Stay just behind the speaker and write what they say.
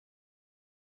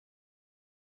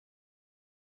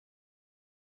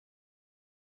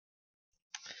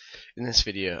In this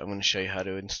video, I'm going to show you how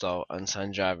to install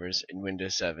unsigned drivers in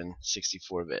Windows 7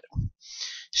 64-bit.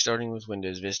 Starting with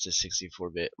Windows Vista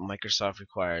 64-bit, Microsoft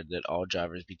required that all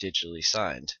drivers be digitally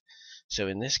signed. So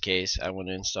in this case, I want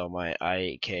to install my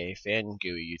I8KFANGUI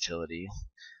utility,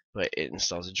 but it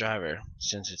installs a driver.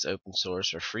 Since it's open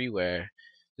source or freeware,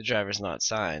 the driver is not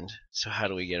signed. So how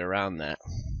do we get around that?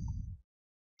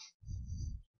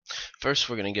 First,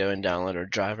 we're going to go and download our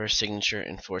driver signature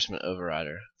enforcement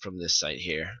overrider from this site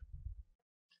here.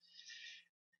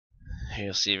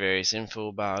 You'll see various info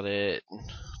about it,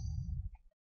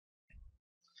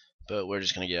 but we're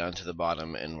just going to get onto the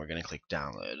bottom and we're going to click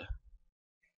download.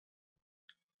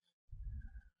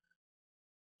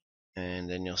 And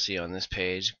then you'll see on this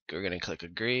page, we're going to click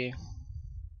agree.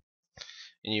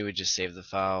 And you would just save the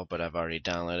file, but I've already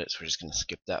downloaded it, so we're just going to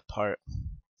skip that part.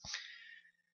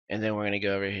 And then we're going to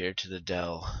go over here to the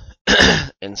Dell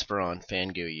Inspiron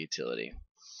FanGUI utility.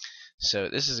 So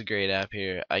this is a great app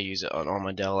here. I use it on all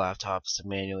my Dell laptops to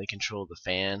manually control the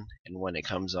fan and when it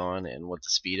comes on and what the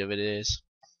speed of it is.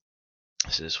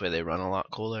 So this way they run a lot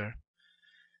cooler.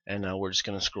 And now we're just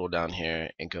going to scroll down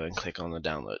here and go and click on the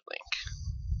download link.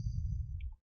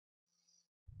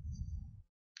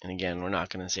 And again, we're not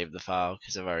going to save the file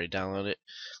because I've already downloaded it,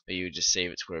 but you would just save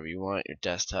it to wherever you want, your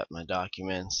desktop, my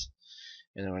documents,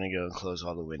 and then we're going to go and close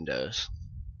all the windows.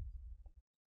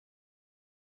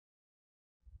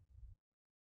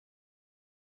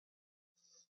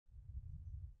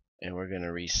 And we're going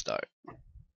to restart.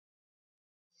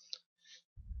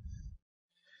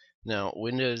 Now,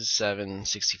 Windows 7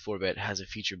 64-bit has a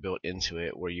feature built into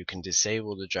it where you can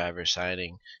disable the driver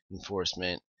signing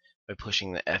enforcement by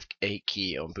pushing the F8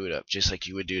 key on boot up, just like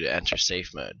you would do to enter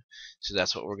safe mode. So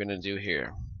that's what we're going to do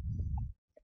here.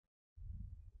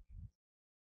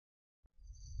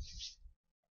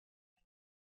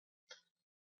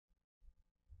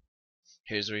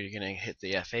 Here's where you're going to hit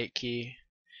the F8 key,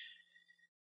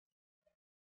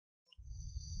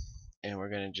 and we're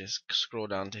going to just scroll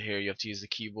down to here. You have to use the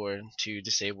keyboard to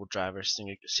disable driver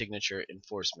signature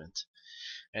enforcement,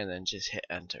 and then just hit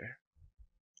enter.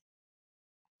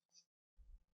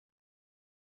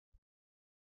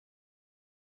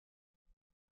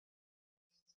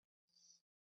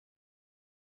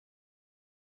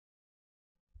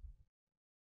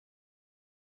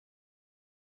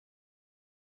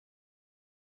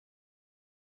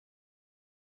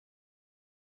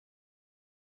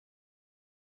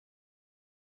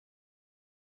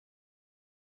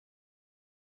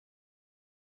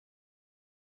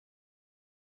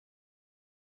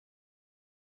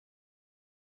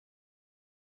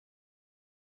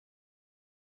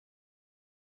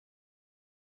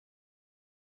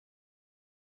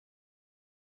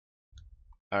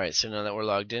 Alright, so now that we're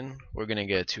logged in, we're going to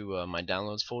go to my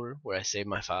downloads folder where I save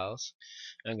my files.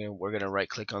 We're going to right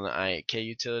click on the I8K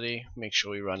utility, make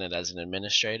sure we run it as an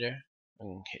administrator,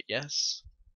 and hit yes.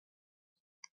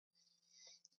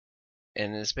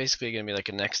 And it's basically going to be like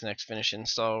a next finish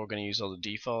install. We're going to use all the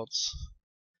defaults.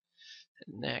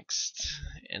 Next,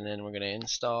 and then we're going to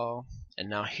install. And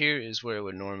now here is where it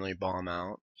would normally bomb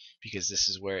out, because this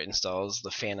is where it installs the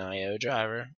FAN.io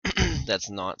driver that's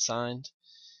not signed.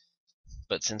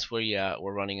 But since we're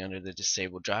running under the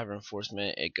disabled driver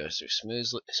enforcement, it goes through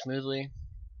smoothly.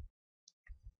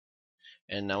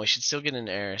 And now we should still get an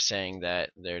error saying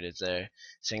that, there it is there,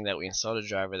 saying that we installed a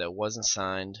driver that wasn't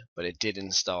signed, but it did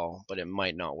install, but it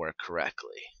might not work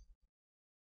correctly.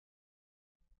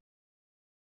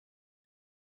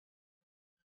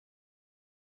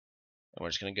 And we're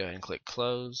just going to go ahead and click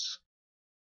close.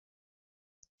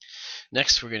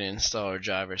 Next, we're going to install our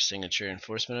driver signature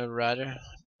enforcement overrider.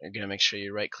 You're going to make sure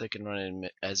you right click and run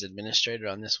it as administrator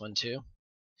on this one too.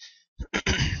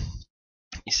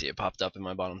 You see it popped up in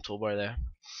my bottom toolbar there.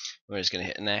 We're just going to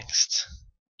hit next,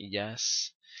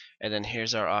 yes, and then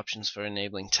here's our options for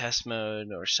enabling test mode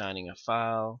or signing a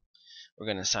file. We're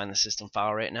going to sign the system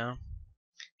file right now,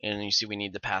 and you see we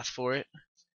need the path for it.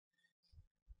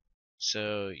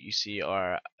 So you see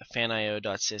our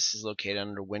fanio.sys is located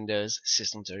under Windows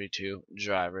System32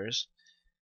 drivers.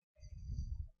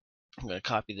 I'm going to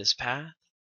copy this path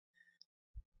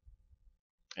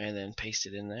and then paste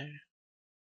it in there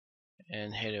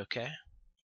and hit OK.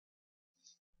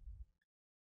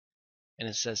 And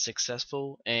it says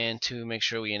successful, and to make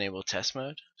sure we enable test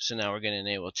mode. So now we're going to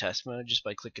enable test mode just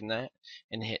by clicking that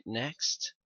and hit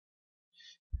next.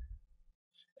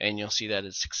 And you'll see that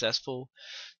it's successful,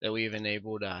 that we've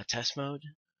enabled test mode,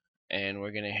 and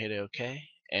we're going to hit OK.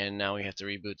 And now we have to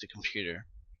reboot the computer.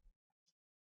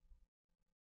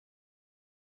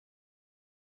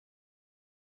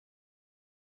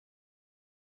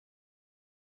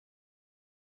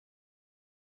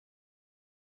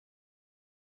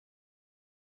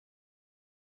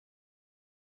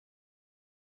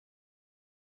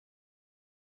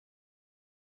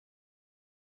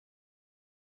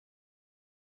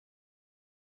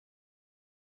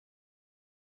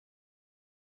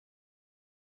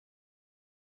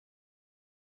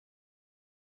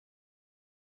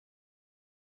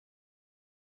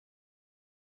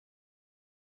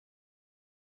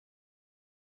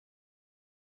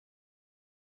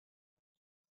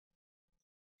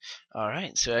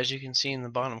 Alright, so as you can see in the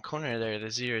bottom corner there,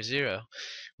 the 00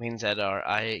 means that our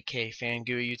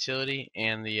I8KFANGUI utility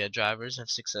and the drivers have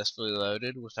successfully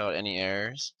loaded without any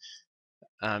errors.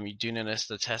 You do notice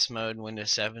the test mode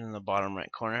Windows 7 in the bottom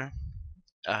right corner.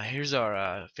 Here's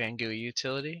our FanGUI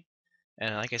utility,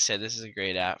 and like I said, this is a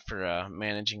great app for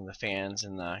managing the fans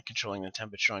and controlling the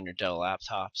temperature on your Dell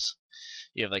laptops.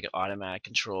 You have like an automatic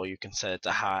control. You can set it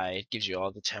to high. It gives you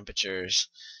all the temperatures.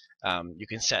 You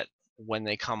can set when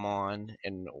they come on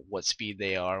and what speed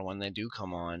they are when they do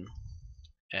come on,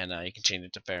 and you can change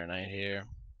it to Fahrenheit here.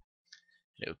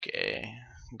 Okay,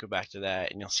 go back to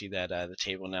that, and you'll see that the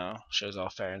table now shows all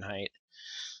Fahrenheit.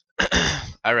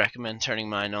 I recommend turning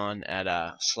mine on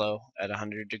at slow at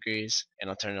 100 degrees, and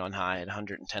I'll turn it on high at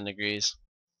 110 degrees.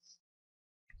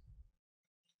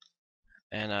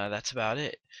 And that's about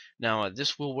it. Now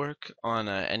this will work on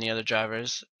any other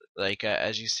drivers, like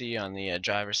as you see on the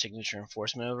driver signature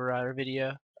enforcement overrider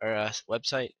video or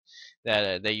website,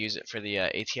 that they use it for the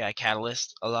ATI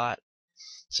catalyst a lot.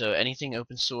 So anything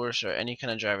open source or any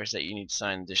kind of drivers that you need to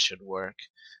sign, this should work.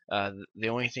 The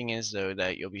only thing is though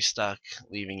that you'll be stuck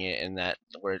leaving it in that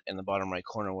where in the bottom right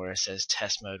corner where it says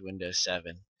test mode Windows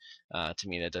 7. To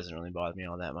me that doesn't really bother me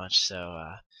all that much.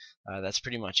 So that's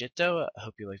pretty much it though. I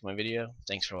hope you liked my video.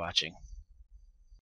 Thanks for watching.